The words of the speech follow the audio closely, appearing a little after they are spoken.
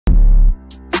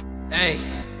Hey,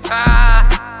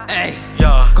 hey,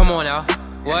 yeah. Come on now.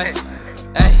 What?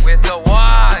 Hey, With the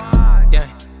Wok.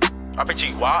 yeah.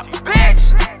 RPG Wok,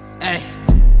 bitch. Hey,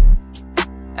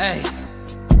 hey.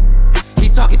 He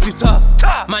talking too tough.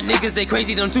 My niggas, they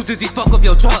crazy, them 223s fuck up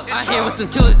your truck. I hear with some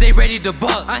killers, they ready to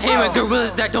buck. I hear with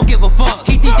gorillas that don't give a fuck.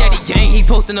 He think that he gang, he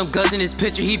posting them guns in his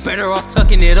picture. He better off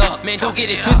tucking it up. Man, don't get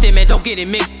it twisted, man, don't get it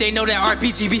mixed. They know that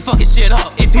RPG be fucking shit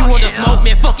up. If he want to smoke,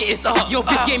 man, fuck it, it's up. Yo,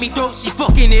 bitch gave me throat, she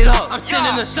fucking it up. I'm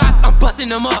sending the shots, I'm busting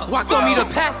them up. Walk on me the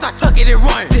pass, I tuck it and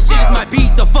run. This shit is my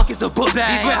beat, the fuck is a book bag.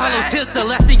 These red hollow tips, the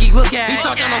last thing he look at. He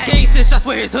talk down on gang since shots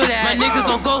where his hood at. My niggas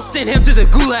on go, send him to the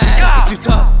gulag. Talking too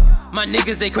tough. My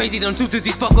niggas, they crazy, them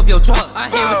 223s fuck up your truck. I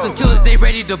hear with some killers, they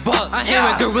ready to buck. I hear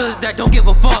with gorillas that don't give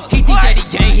a fuck. He think that he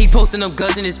gang, he posting them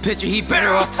guns in his picture. He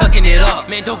better off tucking it up.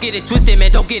 Man, don't get it twisted,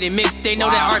 man, don't get it mixed. They know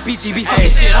that RPG be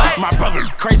fucking shit up. My brother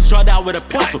crazy, drugged out with a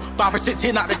pencil. 5%,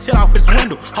 10 out the 10 off his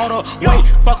window. Hold up, wait,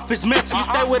 fuck up his mental. You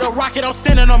stay with a rocket, I'm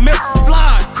sending a missile.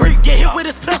 Slide, creep, get hit with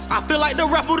his pistol. I feel like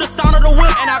the rap with the sound of the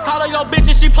whistle. And I call her your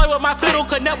bitch and she play with my fiddle.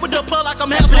 Connect with the plug like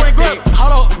I'm Hansel and Grip.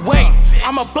 Hold up, wait,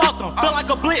 I'm a blossom. Feel like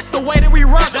a blitz, the way that we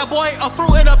rush. That boy a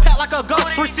fruit in a pack like a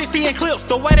ghost. 360 in clips,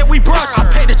 the way that we brush. I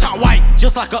paint the chalk white,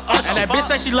 just like a usher. And that bitch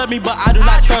say she love me, but I do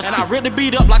not trust her. And I really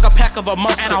beat up like a pack of a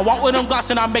mustard. And I walk with them glocks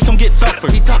and I make them get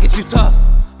tougher. He talking too tough.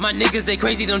 My niggas, they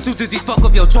crazy, them 223s fuck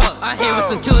up your truck. I hear with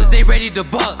some killers, they ready to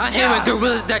buck. I hear with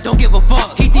gorillas that don't give a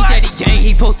fuck. He think that he gang,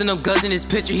 he posting them guns in his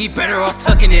picture. He better off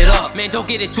tucking it up. Man, don't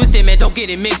get it twisted, man, don't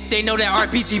get it mixed. They know that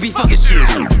RPG be fucking shit.